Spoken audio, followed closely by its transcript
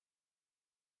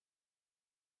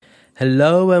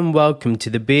Hello and welcome to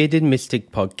the Bearded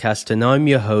Mystic podcast, and I'm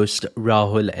your host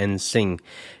Rahul N. Singh.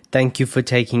 Thank you for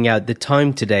taking out the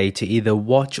time today to either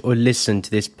watch or listen to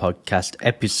this podcast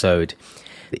episode.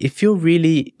 If you're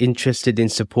really interested in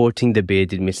supporting the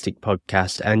Bearded Mystic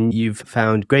podcast and you've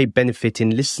found great benefit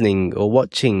in listening or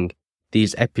watching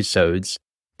these episodes,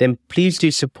 then please do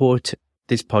support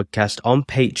this podcast on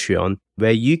Patreon,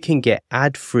 where you can get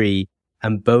ad-free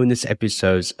and bonus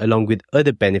episodes along with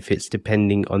other benefits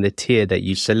depending on the tier that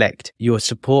you select. Your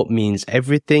support means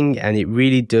everything, and it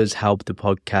really does help the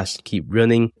podcast keep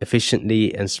running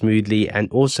efficiently and smoothly, and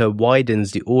also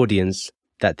widens the audience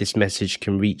that this message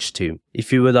can reach to.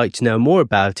 If you would like to know more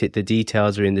about it, the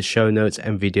details are in the show notes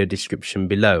and video description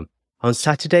below. On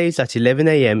Saturdays at 11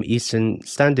 a.m. Eastern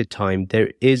Standard Time,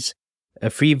 there is a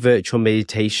free virtual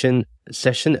meditation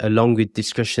session along with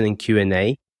discussion and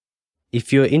Q&A.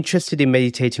 If you're interested in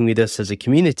meditating with us as a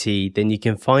community, then you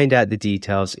can find out the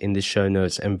details in the show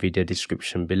notes and video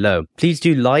description below. Please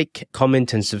do like,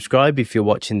 comment and subscribe if you're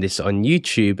watching this on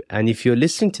YouTube. And if you're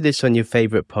listening to this on your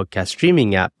favorite podcast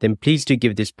streaming app, then please do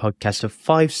give this podcast a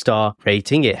 5-star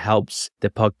rating. It helps the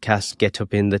podcast get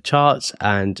up in the charts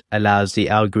and allows the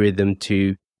algorithm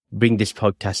to bring this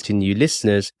podcast to new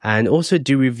listeners. And also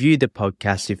do review the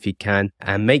podcast if you can,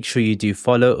 and make sure you do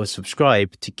follow or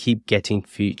subscribe to keep getting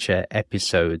future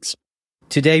episodes.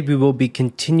 Today we will be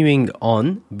continuing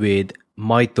on with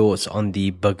my thoughts on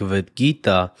the Bhagavad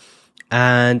Gita,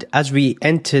 and as we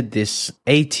enter this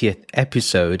 80th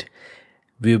episode,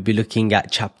 we'll be looking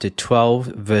at chapter 12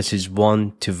 verses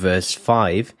 1 to verse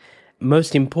 5.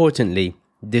 Most importantly,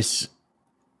 this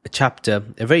chapter,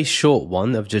 a very short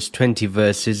one of just 20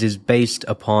 verses, is based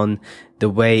upon the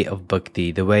way of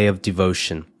bhakti, the way of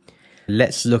devotion.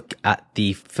 Let's look at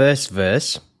the first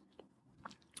verse.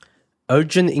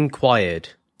 Arjun inquired,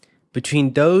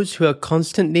 between those who are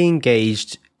constantly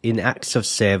engaged in acts of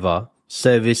seva,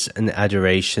 service and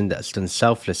adoration that's done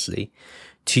selflessly,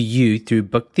 to you through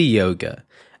bhakti yoga,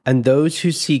 and those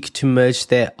who seek to merge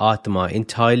their Atma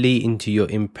entirely into your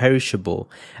imperishable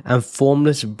and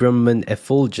formless Brahman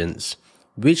effulgence,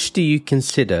 which do you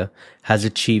consider has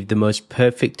achieved the most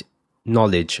perfect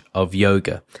knowledge of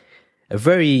yoga? A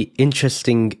very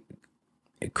interesting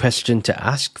question to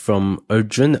ask from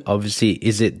Arjun. Obviously,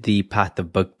 is it the path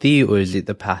of bhakti or is it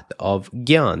the path of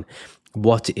gyan?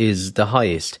 What is the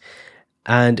highest?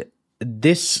 And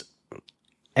this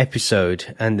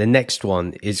episode and the next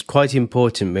one is quite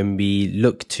important when we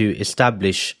look to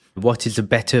establish what is a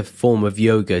better form of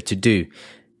yoga to do.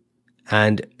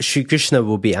 And Shri Krishna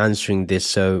will be answering this,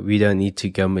 so we don't need to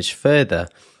go much further.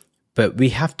 But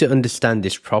we have to understand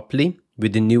this properly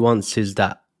with the nuances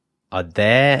that are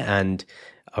there and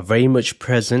are very much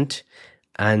present.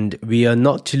 And we are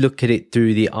not to look at it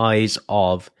through the eyes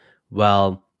of,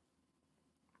 well,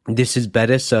 this is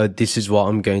better, so this is what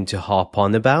I'm going to harp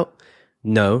on about.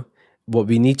 No, what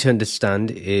we need to understand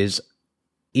is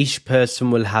each person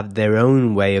will have their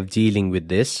own way of dealing with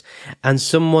this, and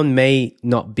someone may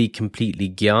not be completely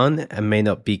gyan and may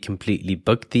not be completely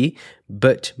bhakti,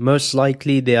 but most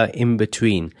likely they are in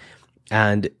between.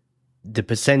 And the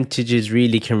percentages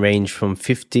really can range from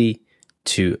 50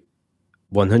 to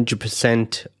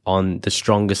 100% on the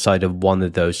stronger side of one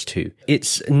of those two.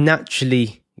 It's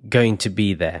naturally going to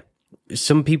be there.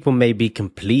 Some people may be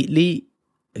completely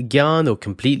gyan or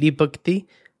completely bhakti,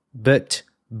 but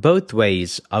both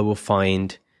ways I will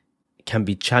find can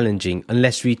be challenging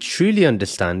unless we truly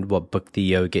understand what bhakti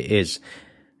yoga is.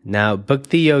 Now,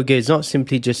 bhakti yoga is not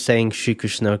simply just saying Shri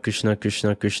Krishna, Krishna,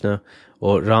 Krishna, Krishna,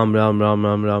 or Ram, Ram, Ram,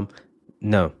 Ram, Ram.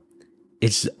 No,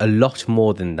 it's a lot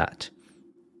more than that.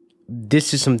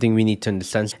 This is something we need to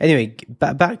understand. Anyway,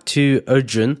 back to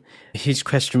Arjun. His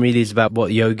question really is about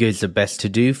what yoga is the best to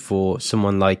do for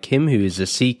someone like him who is a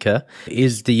seeker.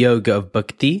 Is the yoga of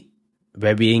bhakti,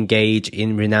 where we engage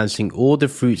in renouncing all the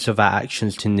fruits of our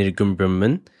actions to Nirgun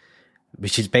Brahman,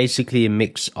 which is basically a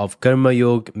mix of karma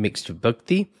yoga mixed with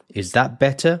bhakti. Is that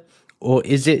better? Or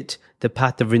is it the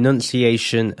path of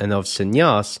renunciation and of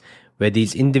sannyas, where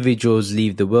these individuals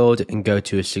leave the world and go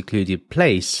to a secluded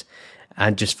place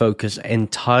and just focus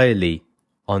entirely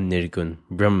on Nirgun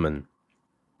Brahman?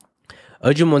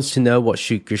 Arjun wants to know what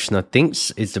Shri Krishna thinks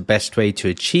is the best way to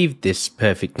achieve this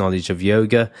perfect knowledge of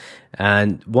yoga.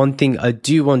 And one thing I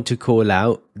do want to call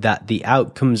out, that the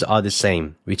outcomes are the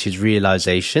same, which is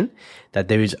realization that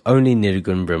there is only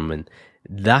Nirgun Brahman.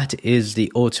 That is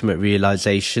the ultimate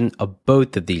realization of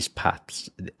both of these paths.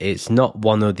 It's not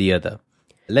one or the other.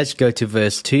 Let's go to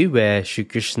verse 2, where Shri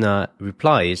Krishna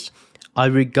replies, I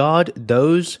regard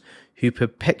those who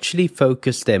perpetually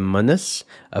focus their manas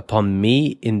upon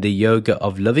me in the yoga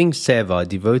of loving seva,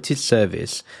 devoted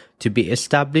service, to be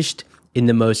established in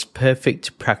the most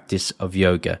perfect practice of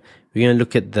yoga. We're going to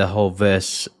look at the whole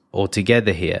verse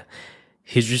altogether here.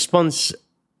 His response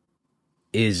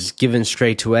is given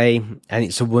straight away, and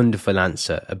it's a wonderful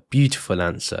answer, a beautiful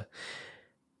answer.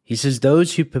 He says,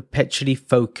 those who perpetually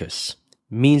focus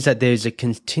means that there is a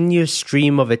continuous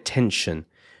stream of attention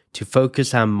to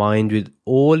focus our mind with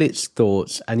all its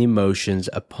thoughts and emotions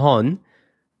upon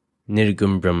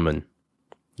Nirgun Brahman.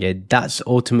 Yeah, that's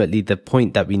ultimately the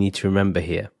point that we need to remember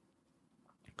here.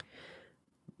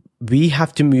 We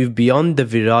have to move beyond the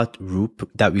Virat Roop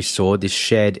that we saw, this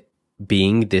shared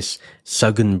being, this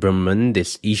Sagun Brahman,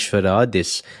 this Ishvara,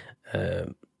 this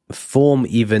form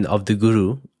even of the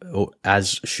Guru, or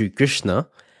as Sri Krishna.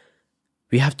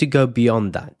 We have to go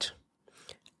beyond that.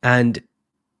 And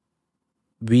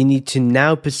we need to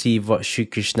now perceive what Sri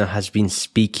Krishna has been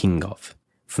speaking of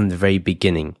from the very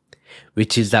beginning,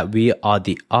 which is that we are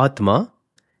the Atma,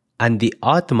 and the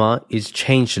Atma is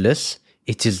changeless.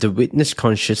 It is the witness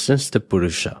consciousness, the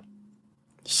Purusha.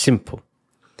 Simple.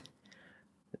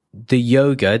 The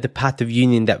yoga, the path of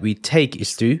union that we take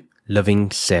is through loving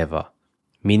seva,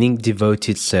 meaning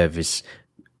devoted service.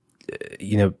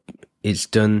 It's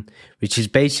done, which is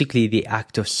basically the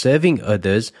act of serving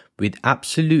others with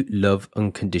absolute love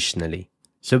unconditionally.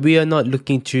 So we are not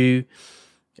looking to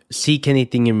seek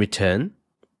anything in return,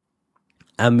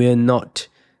 and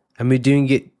we're doing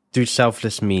it through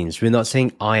selfless means. We're not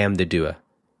saying I am the doer,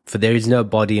 for there is no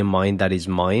body and mind that is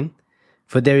mine.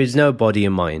 For there is no body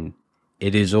and mind.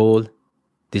 It is all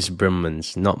this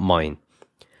Brahman's, not mine.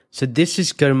 So this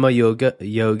is karma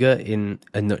yoga in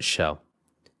a nutshell.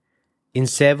 In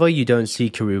seva, you don't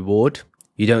seek a reward,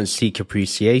 you don't seek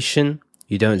appreciation,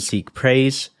 you don't seek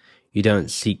praise, you don't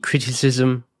seek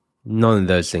criticism, none of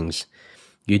those things.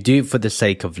 You do it for the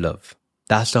sake of love.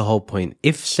 That's the whole point.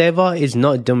 If seva is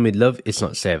not done with love, it's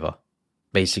not seva,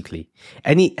 basically.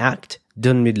 Any act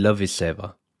done with love is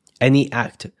seva. Any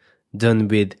act done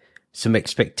with some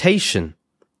expectation,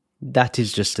 that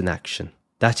is just an action.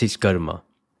 That is karma.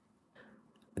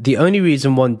 The only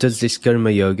reason one does this karma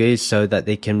yoga is so that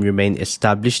they can remain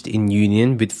established in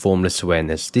union with formless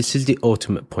awareness. This is the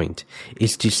ultimate point,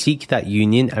 is to seek that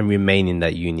union and remain in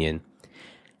that union.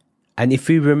 And if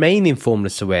we remain in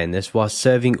formless awareness while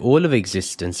serving all of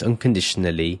existence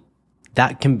unconditionally,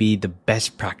 that can be the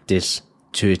best practice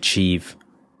to achieve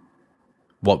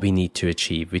what we need to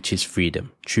achieve, which is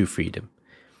freedom, true freedom.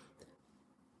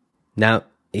 Now,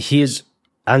 he has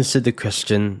answered the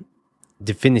question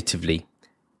definitively,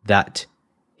 that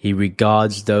he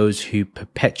regards those who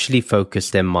perpetually focus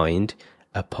their mind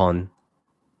upon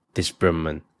this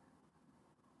Brahman.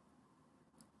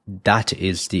 That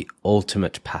is the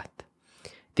ultimate path.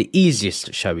 The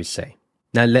easiest, shall we say.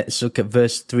 Now let's look at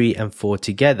verse 3 and 4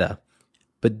 together.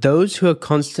 But those who are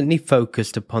constantly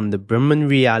focused upon the Brahman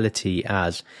reality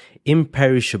as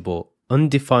imperishable,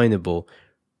 undefinable,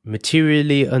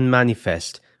 materially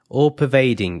unmanifest,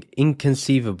 all-pervading,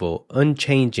 inconceivable,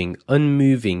 unchanging,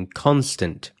 unmoving,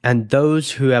 constant, and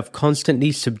those who have constantly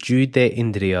subdued their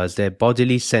indriyas, their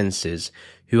bodily senses,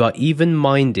 who are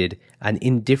even-minded and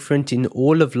indifferent in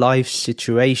all of life's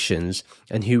situations,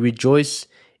 and who rejoice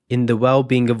in the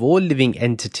well-being of all living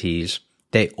entities,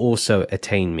 they also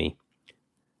attain me.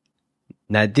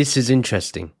 Now, this is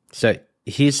interesting. So,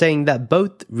 he's saying that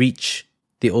both reach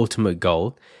the ultimate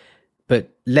goal, but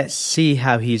let's see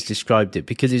how he's described it,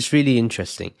 because it's really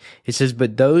interesting. He says,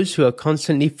 but those who are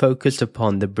constantly focused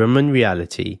upon the Brahman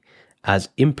reality as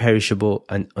imperishable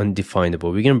and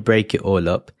undefinable. We're going to break it all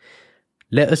up.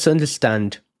 Let us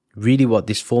understand really what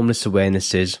this formless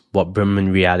awareness is, what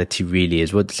Brahman reality really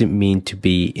is. What does it mean to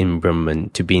be in Brahman,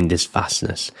 to be in this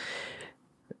vastness?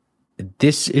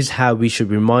 This is how we should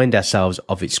remind ourselves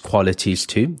of its qualities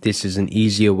too. This is an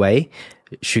easier way.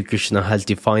 Sri Krishna has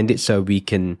defined it so we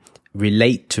can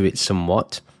relate to it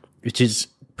somewhat, which is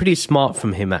pretty smart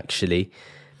from him actually.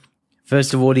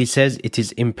 First of all, he says it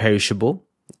is imperishable.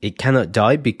 It cannot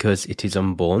die because it is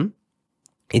unborn.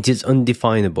 It is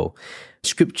undefinable.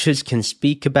 Scriptures can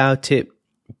speak about it,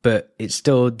 but it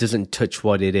still doesn't touch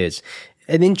what it is.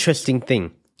 An interesting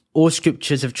thing, all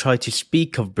scriptures have tried to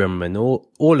speak of Brahman, all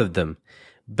of them,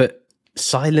 but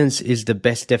silence is the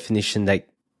best definition that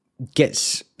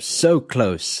gets so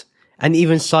close, and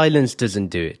even silence doesn't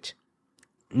do it.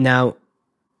 Now,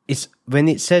 when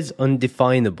it says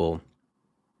undefinable,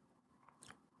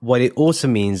 what it also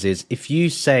means is if you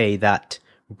say that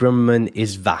Brahman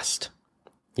is vast,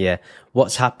 yeah,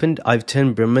 what's happened? I've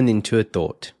turned Brahman into a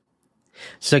thought.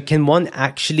 So can one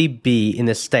actually be in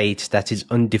a state that is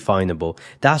undefinable?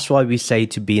 That's why we say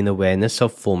to be in awareness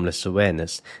of formless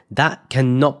awareness. That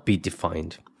cannot be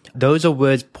defined. Those are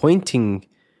words pointing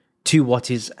to what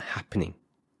is happening.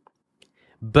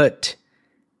 But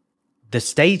the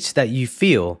state that you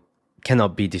feel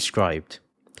cannot be described.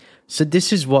 So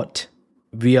this is what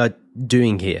we are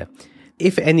doing here.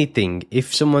 If anything,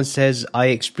 if someone says, I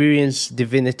experience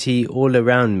divinity all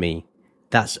around me,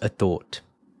 that's a thought.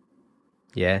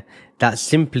 Yeah, that's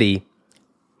simply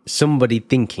somebody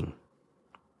thinking.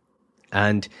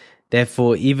 And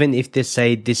therefore, even if they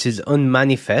say this is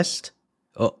unmanifest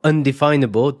or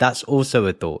undefinable, that's also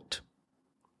a thought.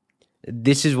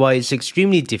 This is why it's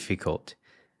extremely difficult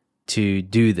to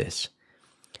do this.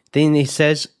 Then he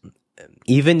says,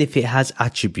 even if it has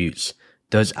attributes,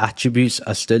 those attributes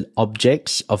are still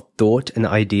objects of thought and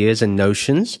ideas and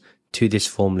notions to this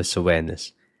formless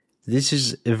awareness. This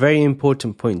is a very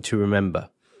important point to remember.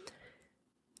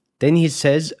 Then he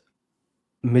says,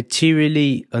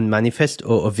 materially unmanifest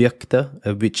or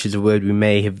avyakta, which is a word we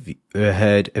may have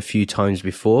heard a few times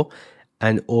before,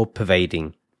 and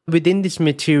all-pervading. Within this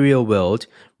material world,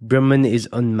 Brahman is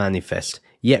unmanifest,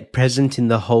 yet present in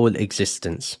the whole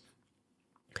existence.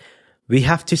 We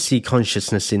have to see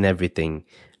consciousness in everything,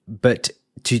 but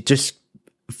to just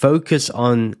focus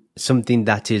on something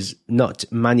that is not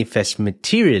manifest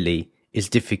materially is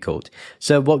difficult.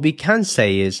 So what we can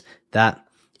say is that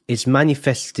it's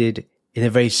manifested in a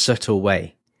very subtle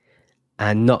way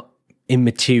and not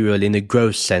immaterial in a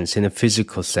gross sense, in a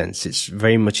physical sense. It's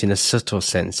very much in a subtle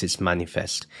sense it's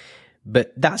manifest.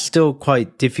 But that's still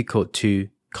quite difficult to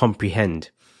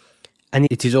comprehend. And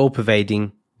it is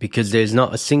all-pervading because there's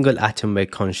not a single atom where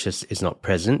conscious is not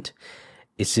present.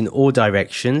 It's in all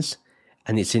directions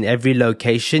and it's in every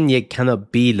location, yet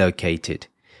cannot be located.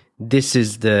 This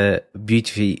is the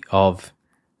beauty of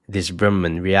this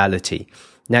Brahman reality.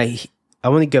 Now, I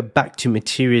want to go back to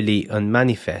materially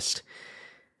unmanifest.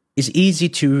 It's easy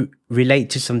to relate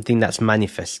to something that's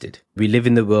manifested. We live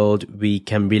in the world, we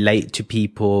can relate to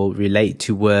people, relate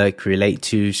to work, relate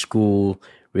to school,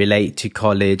 relate to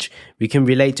college. We can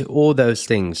relate to all those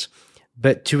things.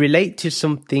 But to relate to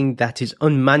something that is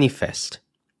unmanifest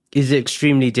is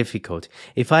extremely difficult.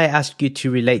 If I ask you to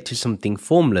relate to something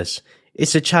formless,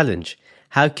 it's a challenge.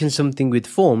 How can something with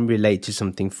form relate to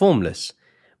something formless?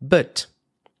 But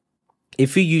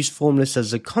if we use formless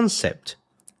as a concept,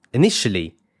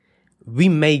 initially, we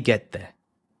may get there.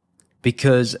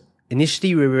 Because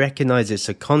initially we recognize it's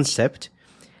a concept,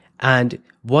 and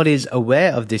what is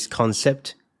aware of this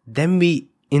concept, then we,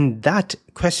 in that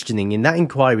questioning, in that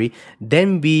inquiry,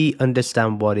 then we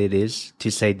understand what it is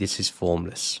to say this is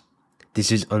formless.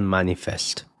 This is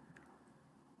unmanifest.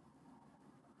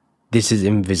 This is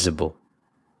invisible.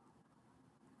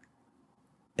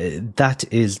 That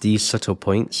is the subtle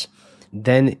points.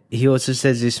 Then he also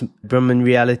says this Brahman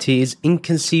reality is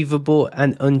inconceivable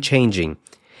and unchanging.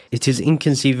 It is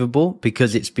inconceivable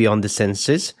because it's beyond the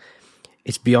senses.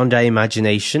 It's beyond our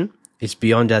imagination. It's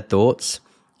beyond our thoughts.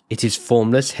 It is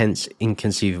formless, hence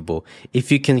inconceivable.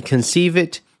 If you can conceive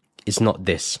it, it's not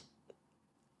this.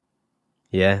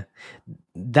 Yeah?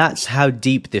 That's how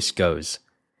deep this goes.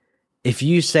 If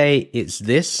you say it's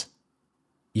this,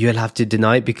 you'll have to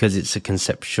deny it because it's a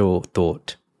conceptual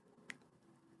thought.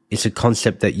 It's a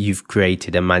concept that you've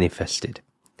created and manifested.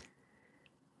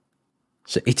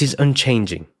 So it is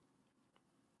unchanging.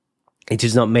 It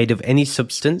is not made of any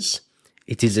substance.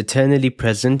 It is eternally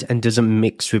present and doesn't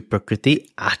mix with Prakriti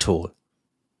at all.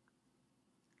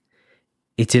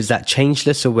 It is that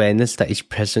changeless awareness that is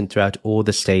present throughout all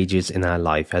the stages in our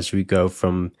life as we go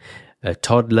from a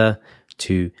toddler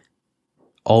to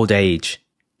old age.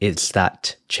 It's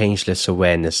that changeless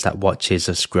awareness that watches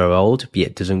us grow old,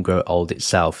 yet doesn't grow old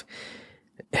itself.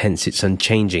 Hence, it's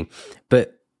unchanging.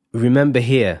 But remember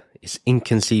here, it's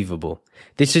inconceivable.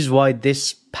 This is why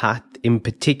this path in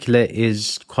particular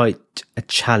is quite a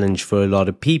challenge for a lot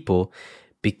of people,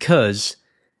 because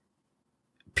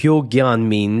pure Gyan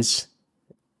means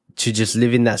to just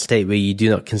live in that state where you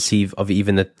do not conceive of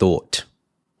even a thought.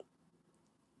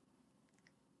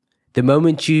 The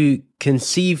moment you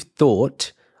conceive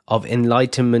thought of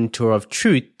enlightenment or of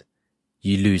truth,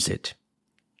 you lose it.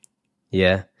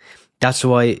 Yeah. That's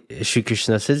why Shri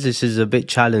Krishna says this is a bit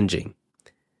challenging.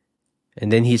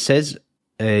 And then he says,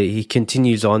 he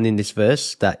continues on in this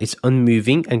verse that it's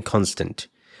unmoving and constant.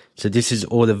 So this is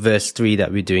all of verse 3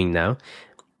 that we're doing now.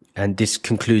 And this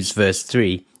concludes verse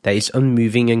 3, that it's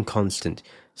unmoving and constant.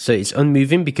 So it's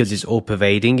unmoving because it's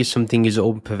all-pervading. If something is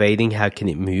all-pervading, how can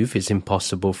it move? It's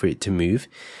impossible for it to move.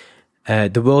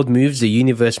 The world moves, the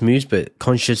universe moves, but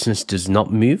consciousness does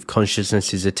not move.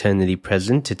 Consciousness is eternally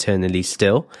present, eternally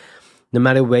still. No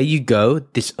matter where you go,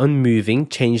 this unmoving,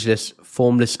 changeless,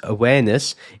 formless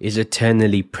awareness is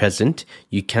eternally present.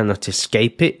 You cannot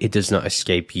escape it. It does not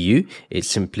escape you. It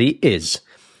simply is.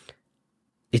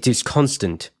 It is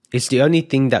constant. It's the only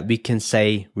thing that we can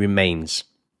say remains.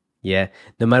 Yeah.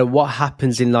 No matter what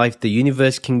happens in life, the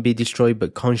universe can be destroyed,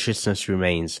 but consciousness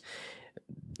remains.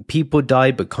 People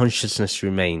die, but consciousness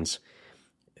remains.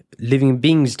 Living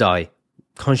beings die.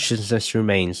 Consciousness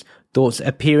remains. Thoughts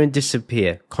appear and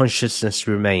disappear. Consciousness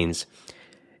remains.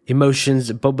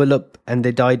 Emotions bubble up and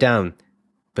they die down.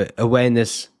 But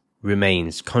awareness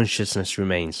remains. Consciousness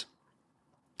remains.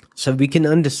 So we can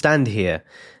understand here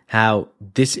how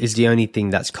this is the only thing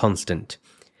that's constant.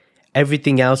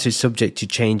 Everything else is subject to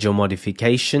change or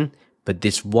modification. But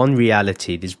this one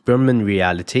reality, this Brahman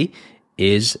reality,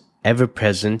 is ever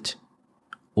present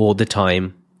all the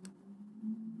time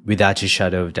without a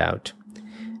shadow of doubt.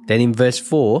 Then in verse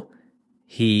 4,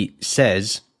 he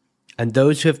says, and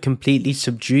those who have completely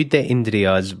subdued their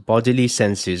indriyas, bodily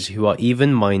senses, who are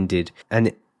even-minded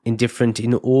and indifferent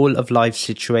in all of life's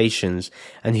situations,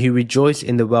 and who rejoice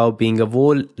in the well-being of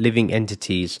all living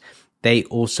entities, they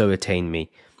also attain me.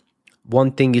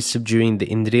 One thing is subduing the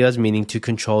indriyas, meaning to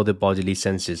control the bodily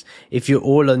senses. If you're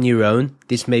all on your own,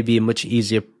 this may be a much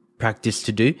easier practice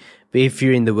to do, but if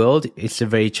you're in the world, it's a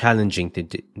very challenging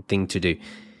thing to do.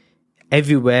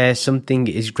 Everywhere something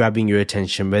is grabbing your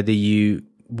attention, whether you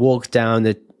walk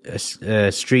down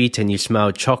a street and you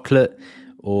smell chocolate,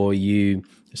 or you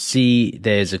see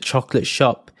there's a chocolate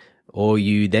shop, or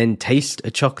you then taste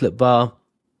a chocolate bar,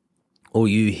 or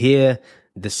you hear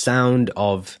the sound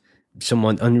of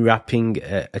someone unwrapping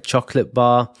a chocolate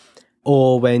bar,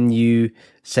 or when you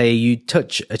say you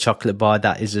touch a chocolate bar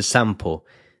that is a sample.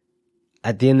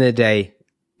 At the end of the day,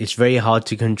 it's very hard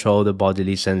to control the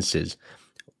bodily senses.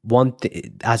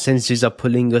 Our senses are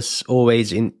pulling us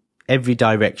always in every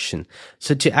direction.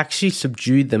 So to actually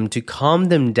subdue them, to calm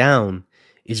them down,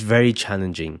 is very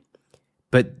challenging.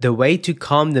 But the way to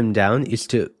calm them down is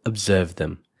to observe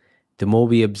them. The more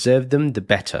we observe them, the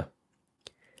better.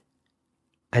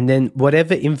 And then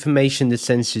whatever information the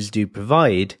senses do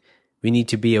provide, we need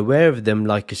to be aware of them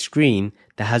like a screen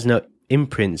that has no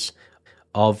imprints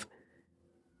of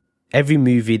every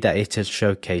movie that it has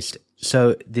showcased.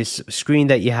 So this screen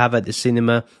that you have at the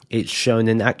cinema, it's shown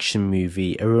an action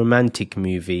movie, a romantic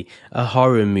movie, a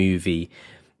horror movie,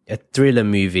 a thriller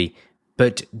movie.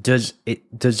 But does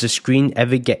the screen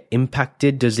ever get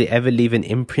impacted? Does it ever leave an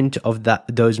imprint of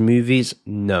those movies?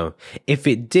 No. If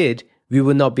it did, we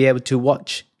would not be able to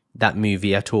watch that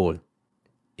movie at all.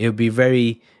 It would be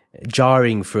very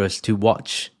jarring for us to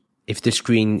watch if the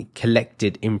screen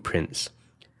collected imprints.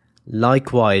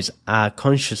 Likewise, our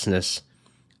consciousness,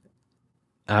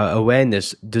 our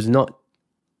awareness does not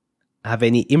have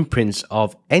any imprints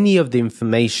of any of the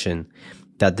information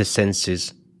that the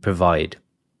senses provide.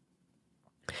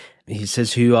 He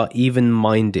says, who are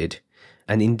even-minded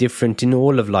and indifferent in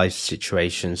all of life's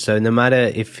situations. So no matter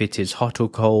if it is hot or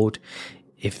cold,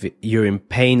 if you're in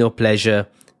pain or pleasure,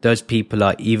 those people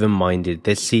are even-minded.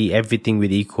 They see everything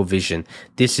with equal vision.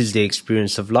 This is the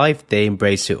experience of life. They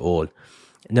embrace it all.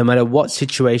 No matter what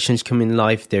situations come in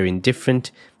life, they're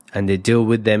indifferent and they deal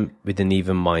with them with an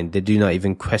even mind. They do not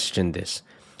even question this.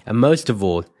 And most of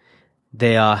all,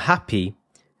 they are happy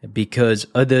because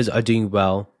others are doing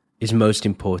well is most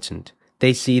important.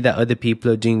 They see that other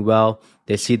people are doing well.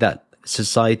 They see that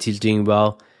society is doing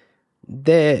well.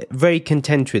 They're very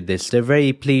content with this. They're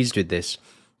very pleased with this.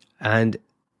 And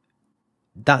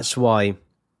that's why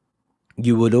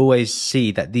you would always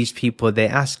see that these people, they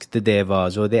ask the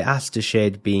Devas, or they ask the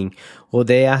shared being, or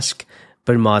they ask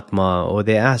Paramatma, or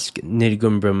they ask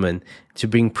Nirgun Brahman to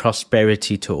bring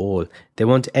prosperity to all. They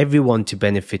want everyone to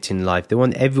benefit in life. They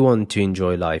want everyone to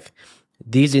enjoy life.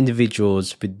 These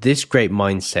individuals with this great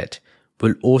mindset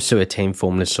will also attain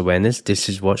formless awareness. This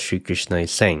is what Sri Krishna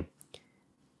is saying.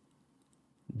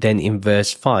 Then in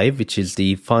verse 5, which is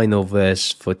the final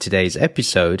verse for today's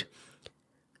episode,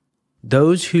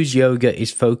 those whose yoga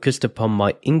is focused upon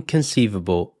my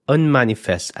inconceivable,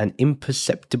 unmanifest and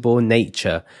imperceptible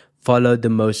nature follow the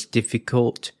most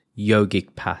difficult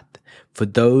yogic path. For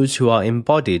those who are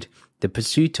embodied, the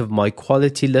pursuit of my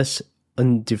qualityless,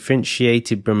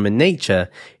 undifferentiated Brahman nature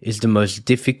is the most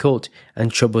difficult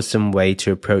and troublesome way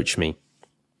to approach me.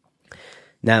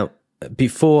 Now,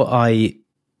 before I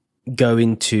go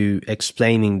into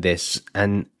explaining this,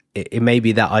 and it may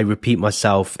be that I repeat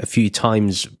myself a few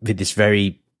times with this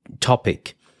very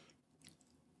topic,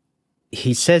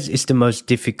 he says it's the most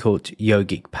difficult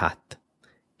yogic path.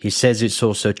 He says it's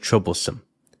also troublesome.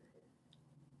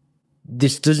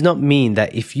 This does not mean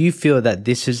that if you feel that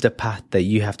this is the path that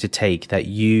you have to take, that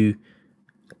you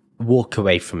walk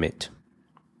away from it.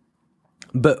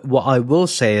 But what I will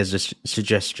say as a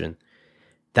suggestion,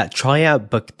 that try out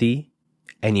bhakti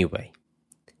anyway,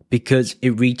 because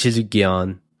it reaches a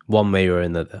gyan one way or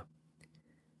another.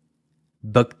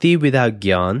 Bhakti without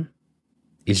gyan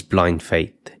is blind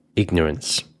faith,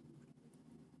 ignorance.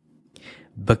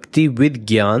 Bhakti with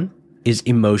gyan is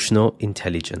emotional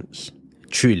intelligence.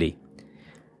 Truly.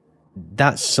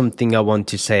 That's something I want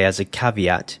to say as a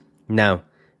caveat. Now,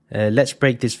 let's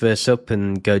break this verse up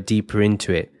and go deeper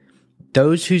into it.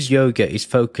 Those whose yoga is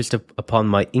focused upon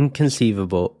my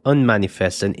inconceivable,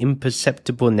 unmanifest and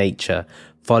imperceptible nature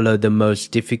follow the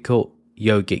most difficult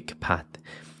yogic path.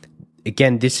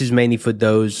 Again, this is mainly for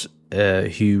those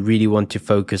who really want to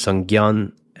focus on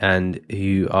gyan and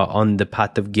who are on the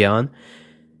path of gyan.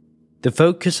 The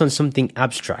focus on something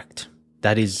abstract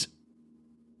that is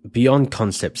beyond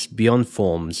concepts, beyond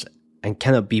forms, and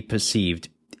cannot be perceived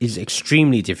is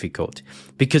extremely difficult,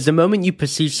 because the moment you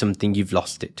perceive something, you've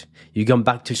lost it. You've gone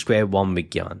back to square one with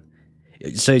gyan.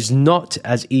 So it's not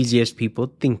as easy as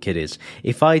people think it is.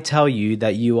 If I tell you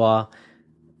that you are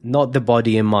not the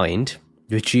body and mind,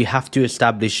 which you have to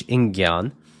establish in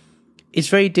gyan, it's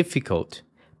very difficult.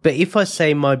 But if I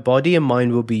say my body and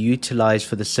mind will be utilized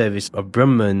for the service of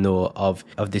Brahman or of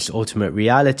this ultimate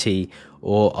reality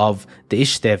or of the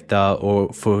Ishtavta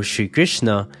or for Sri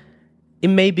Krishna, it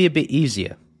may be a bit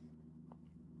easier.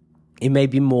 It may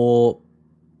be more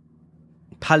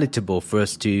palatable for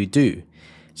us to do.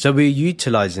 So we're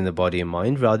utilizing the body and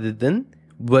mind rather than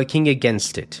working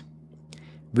against it.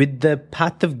 With the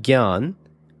path of Gyan,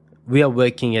 we are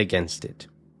working against it.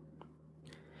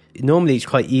 Normally it's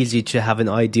quite easy to have an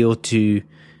ideal to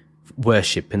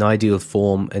worship, an ideal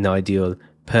form, an ideal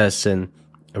person,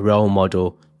 a role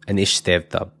model, an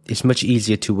Ishtavta. It's much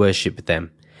easier to worship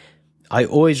them. I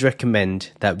always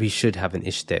recommend that we should have an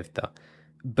Ishtavta.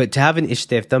 But to have an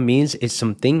Ishtavta means it's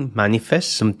something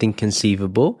manifest, something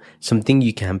conceivable, something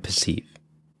you can perceive.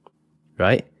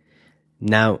 Right?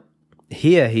 Now,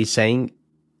 here he's saying,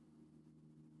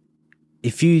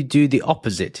 if you do the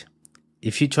opposite,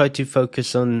 if you try to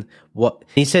focus on what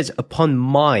he says, upon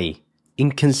my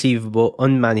inconceivable,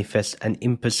 unmanifest and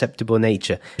imperceptible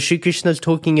nature. Sri Krishna is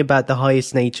talking about the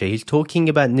highest nature. He's talking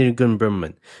about Nirgun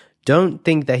Brahman. Don't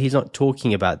think that he's not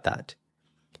talking about that.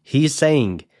 He's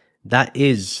saying that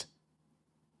is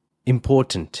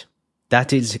important.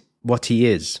 That is what he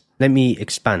is. Let me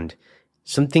expand.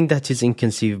 Something that is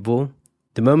inconceivable,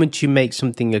 the moment you make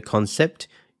something a concept,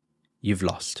 you've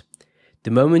lost. The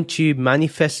moment you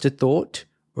manifest a thought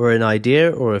or an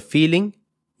idea or a feeling,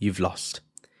 you've lost.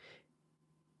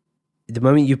 The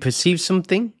moment you perceive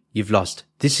something, you've lost.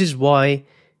 This is why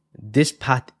this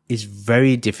path is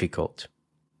very difficult,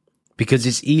 because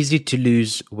it's easy to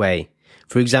lose way.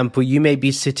 For example, you may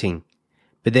be sitting,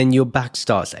 but then your back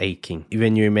starts aching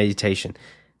when you're in meditation.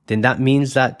 Then that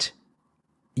means that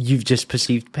you've just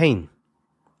perceived pain.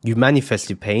 You've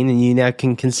manifested pain and you now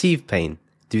can conceive pain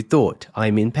through thought.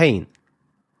 I'm in pain.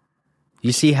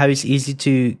 You see how it's easy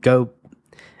to go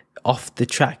off the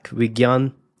track with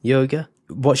Gyan Yoga?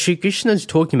 What Sri Krishna is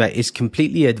talking about is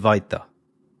completely Advaita,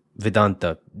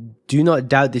 Vedanta. Do not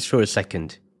doubt this for a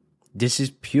second. This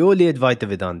is purely Advaita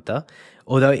Vedanta,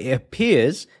 although it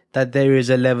appears that there is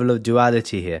a level of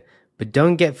duality here. But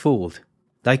don't get fooled.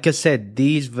 Like I said,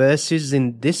 these verses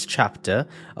in this chapter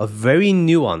are very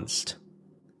nuanced.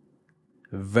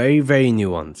 Very, very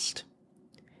nuanced.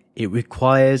 It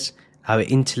requires our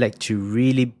intellect to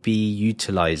really be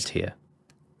utilized here.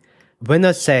 When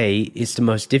I say it's the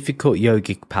most difficult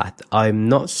yogic path, I'm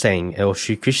not saying, or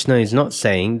Sri Krishna is not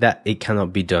saying that it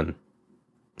cannot be done.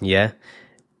 Yeah?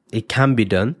 It can be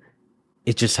done.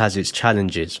 It just has its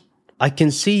challenges. I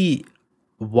can see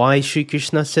why Sri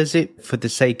Krishna says it for the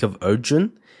sake of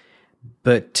Arjun,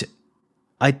 but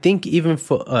I think even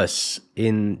for us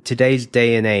in today's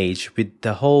day and age, with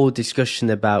the whole discussion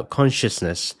about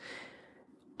consciousness,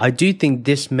 I do think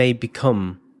this may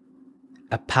become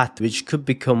a path which could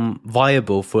become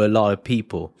viable for a lot of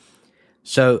people.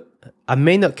 So I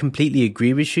may not completely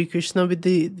agree with Sri Krishna with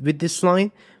this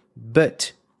line,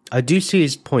 but I do see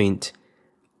his point,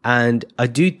 and I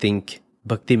do think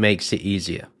bhakti makes it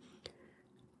easier.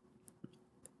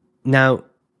 Now,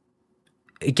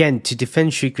 again, to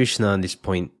defend Sri Krishna on this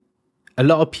point, a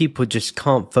lot of people just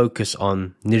can't focus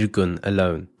on Nirgun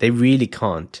alone. They really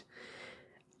can't.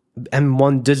 And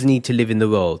one does need to live in the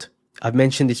world. I've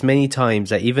mentioned this many times,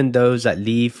 that even those that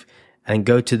leave and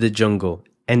go to the jungle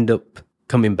end up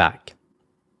coming back.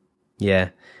 Yeah,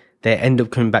 they end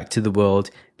up coming back to the world.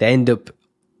 They end up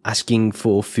asking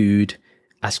for food,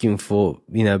 asking for,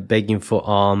 begging for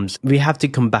alms. We have to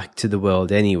come back to the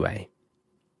world anyway.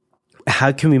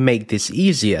 how can we make this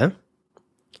easier?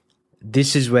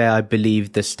 This is where I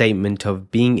believe the statement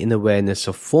of being in awareness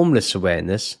of formless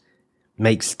awareness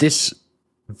makes this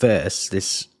verse,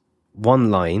 this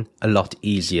one line, a lot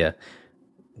easier.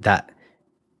 That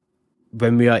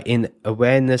when we are in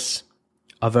awareness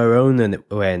of our own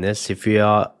awareness, if we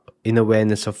are in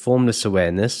awareness of formless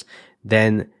awareness,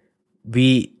 then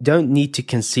we don't need to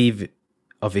conceive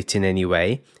of it in any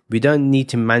way. We don't need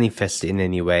to manifest it in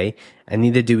any way, and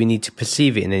neither do we need to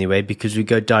perceive it in any way, because we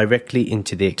go directly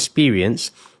into the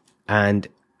experience, and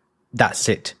that's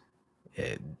it.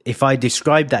 If I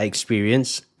describe that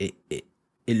experience, it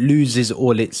loses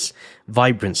all its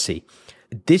vibrancy.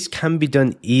 This can be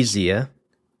done easier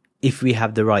if we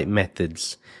have the right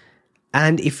methods,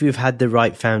 and if we've had the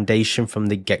right foundation from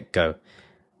the get-go.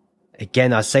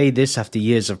 Again, I say this after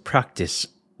years of practice.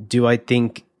 Do I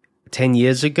think 10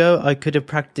 years ago I could have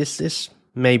practiced this?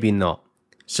 Maybe not.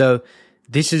 So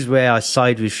this is where I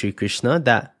side with Sri Krishna,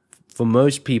 that for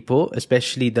most people,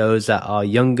 especially those that are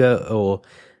younger, or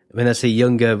when I say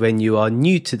younger, when you are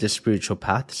new to the spiritual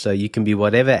path, so you can be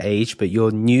whatever age, but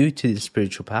you're new to the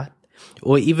spiritual path,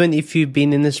 or even if you've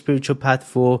been in the spiritual path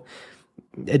for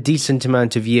a decent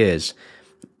amount of years,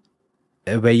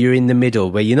 where you're in the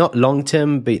middle, where you're not long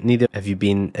term, but neither have you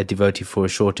been a devotee for a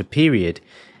shorter period.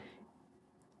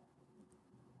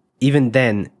 Even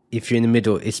then, if you're in the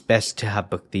middle, it's best to have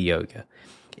bhakti yoga.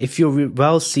 If you're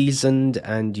well seasoned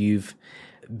and you've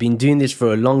been doing this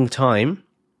for a long time,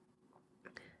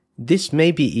 this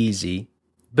may be easy,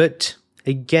 but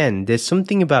again, there's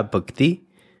something about bhakti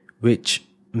which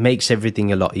makes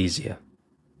everything a lot easier.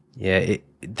 Yeah,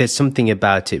 there's something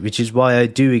about it, which is why I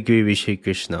do agree with Sri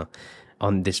Krishna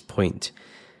on this point.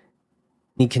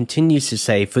 He continues to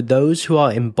say, for those who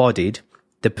are embodied,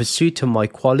 the pursuit of my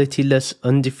qualityless,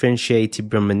 undifferentiated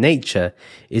Brahman nature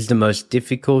is the most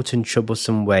difficult and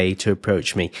troublesome way to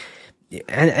approach me.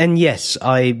 And yes,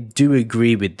 I do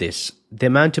agree with this. The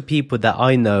amount of people that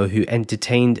I know who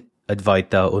entertained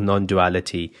Advaita or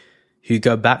non-duality, who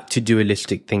go back to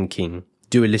dualistic thinking,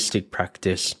 dualistic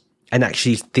practice, and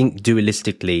actually think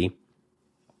dualistically,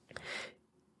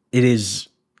 it is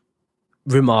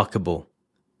remarkable.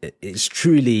 It's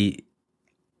truly,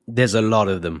 there's a lot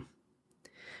of them.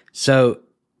 So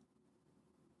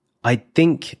I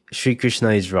think Sri Krishna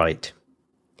is right.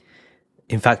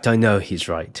 In fact, I know he's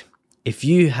right. If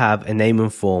you have a name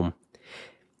and form,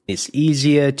 it's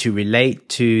easier to relate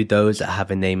to those that have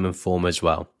a name and form as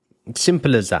well. It's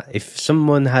simple as that. If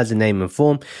someone has a name and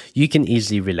form, you can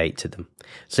easily relate to them.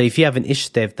 So if you have an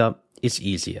Ishtadevta, it's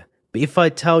easier. But if I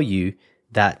tell you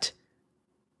that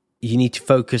you need to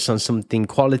focus on something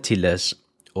qualityless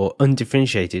or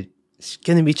undifferentiated, it's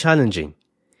going to be challenging.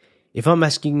 If I'm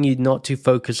asking you not to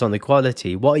focus on the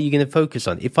quality, what are you going to focus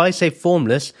on? If I say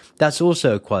formless, that's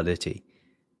also a quality.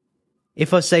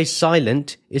 If I say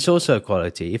silent, it's also a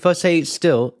quality. If I say it's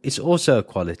still, it's also a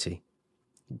quality.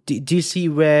 Do you see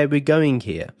where we're going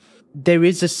here? There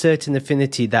is a certain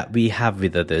affinity that we have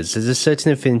with others. There's a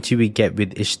certain affinity we get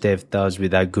with Ishtadevtas,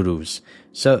 with our gurus.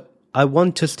 So I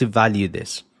want us to value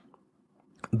this.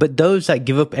 But those that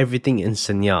give up everything in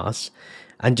sannyas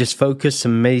and just focus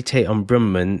and meditate on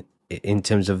Brahman in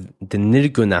terms of the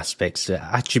nirgun aspects, the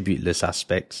attributeless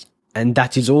aspects, and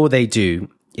that is all they do,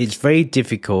 it's very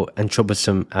difficult and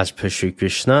troublesome as per Sri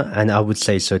Krishna, and I would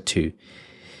say so too.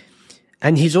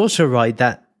 And he's also right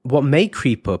that what may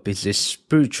creep up is this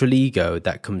spiritual ego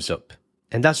that comes up.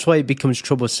 And that's why it becomes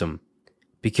troublesome.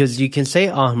 Because you can say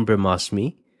Aham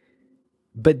Brahmasmi,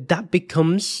 but that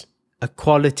becomes a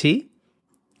quality,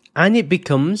 and it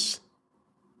becomes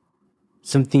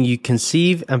something you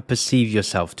conceive and perceive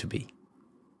yourself to be.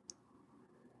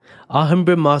 Aham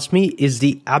Brahmasmi is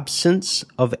the absence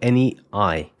of any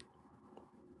I.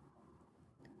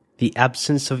 The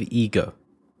absence of ego.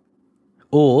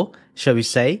 Or, shall we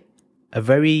say, a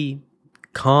very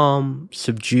calm,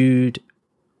 subdued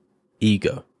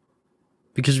ego.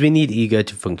 Because we need ego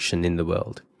to function in the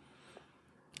world.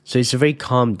 So it's a very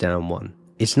calmed down one.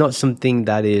 It's not something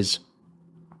that is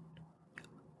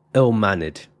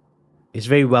ill-mannered. It's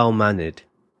very well-mannered.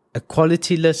 A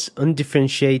qualityless,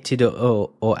 undifferentiated or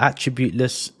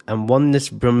attributeless and oneness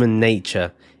Brahman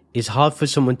nature is hard for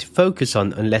someone to focus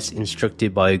on unless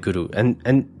instructed by a guru.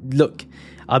 And look,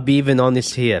 I'll be even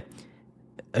honest here.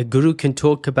 A guru can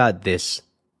talk about this,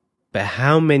 but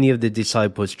how many of the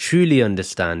disciples truly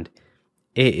understand?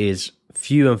 It is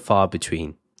few and far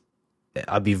between.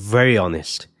 I'll be very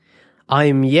honest. I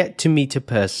am yet to meet a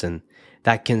person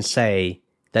that can say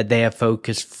that they are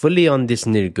focused fully on this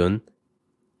nirgun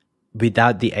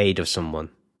without the aid of someone.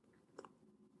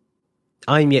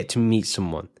 I am yet to meet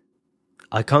someone.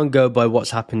 I can't go by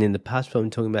what's happened in the past, but I'm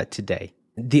talking about today.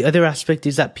 The other aspect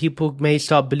is that people may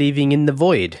start believing in the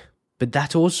void, but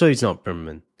that also is not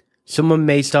Brahman. Someone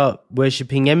may start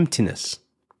worshipping emptiness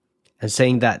and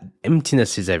saying that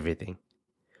emptiness is everything.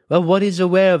 Well, what is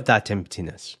aware of that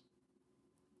emptiness?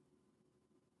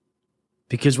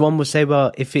 Because one will say,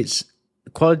 well, if it's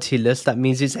qualityless, that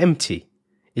means it's empty.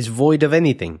 It's void of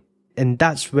anything. And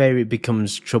that's where it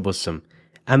becomes troublesome.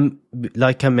 And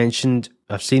like I mentioned,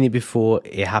 I've seen it before.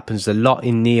 It happens a lot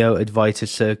in Neo-Advaita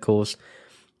circles.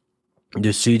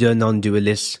 The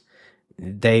pseudo-non-dualists,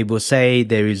 they will say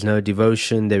there is no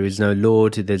devotion, there is no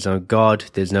Lord, there's no God,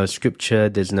 there's no scripture,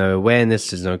 there's no awareness,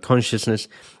 there's no consciousness.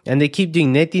 And they keep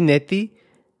doing neti,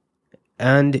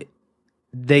 and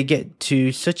they get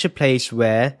to such a place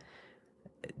where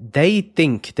they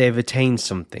think they've attained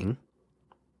something,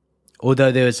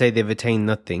 although they would say they've attained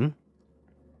nothing.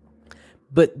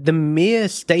 But the mere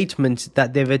statement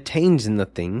that they've attained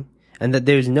nothing and that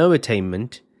there is no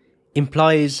attainment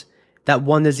implies that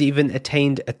one has even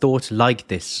attained a thought like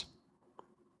this.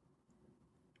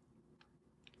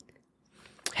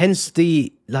 Hence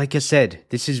like I said,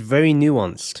 this is very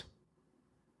nuanced.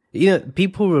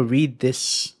 People will read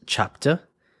this chapter,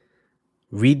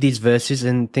 read these verses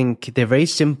and think they're very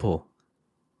simple,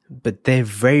 but they're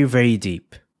very, very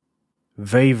deep.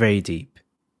 Very, very deep.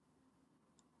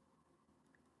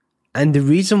 And the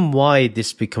reason why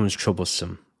this becomes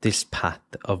troublesome, this path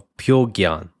of pure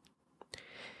Gyan,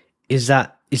 is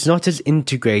that it's not as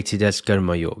integrated as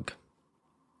Karma Yoga.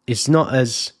 It's not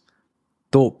as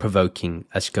thought-provoking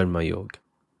as Karma Yoga.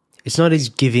 It's not as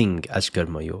giving as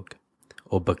Karma Yoga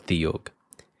or Bhakti Yoga.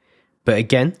 But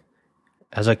again,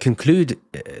 as I conclude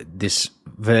this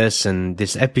verse and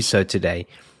this episode today,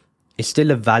 it's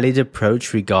still a valid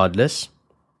approach regardless.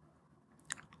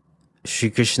 Shri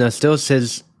Krishna still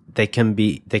says they can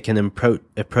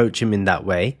approach him in that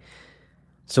way.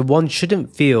 So one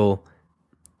shouldn't feel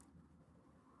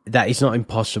that it's not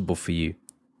impossible for you.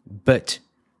 But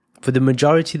for the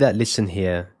majority that listen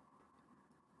here,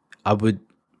 I would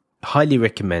highly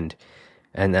recommend,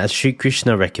 and as Shri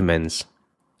Krishna recommends,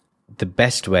 the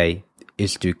best way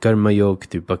is through Karma Yoga,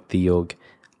 through Bhakti Yoga.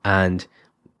 And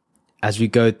as we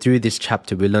go through this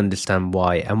chapter, we'll understand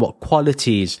why and what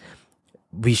qualities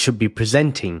we should be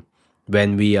presenting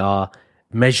when we are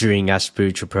measuring our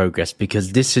spiritual progress,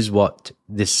 because this is what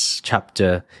this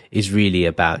chapter is really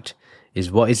about,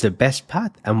 is what is the best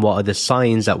path and what are the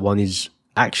signs that one is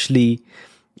actually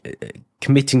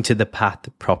committing to the path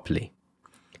properly.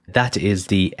 That is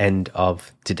the end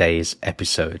of today's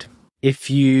episode. If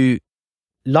you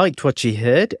liked what you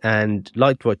heard and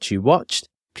liked what you watched,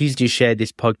 please do share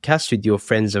this podcast with your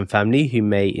friends and family who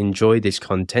may enjoy this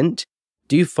content.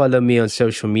 Do follow me on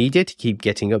social media to keep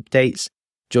getting updates.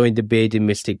 Join the Bearded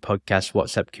Mystic Podcast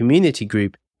WhatsApp community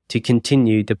group to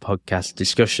continue the podcast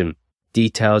discussion.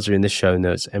 Details are in the show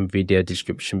notes and video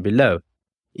description below.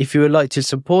 If you would like to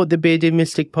support the Bearded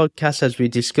Mystic Podcast, as we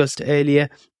discussed earlier,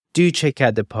 do check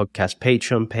out the podcast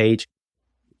Patreon page.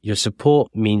 Your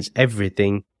support means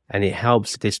everything, and it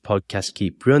helps this podcast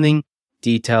keep running.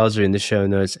 Details are in the show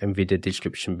notes and video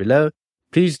description below.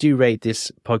 Please do rate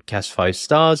this podcast 5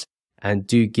 stars and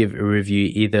do give a review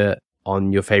either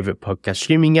on your favorite podcast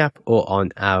streaming app or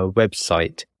on our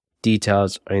website.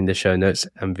 Details are in the show notes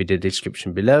and video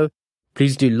description below.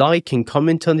 Please do like and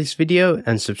comment on this video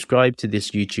and subscribe to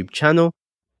this YouTube channel.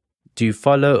 Do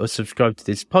follow or subscribe to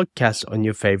this podcast on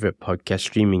your favorite podcast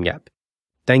streaming app.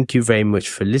 Thank you very much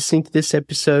for listening to this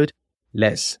episode.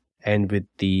 Let's end with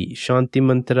the Shanti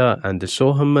mantra and the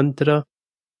Soham mantra.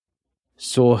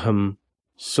 Soham,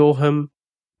 Soham,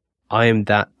 I am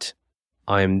that,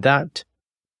 I am that.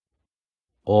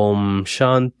 Om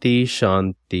Shanti,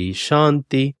 Shanti,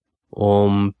 Shanti.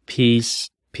 Om Peace,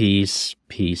 Peace,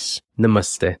 Peace.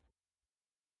 Namaste.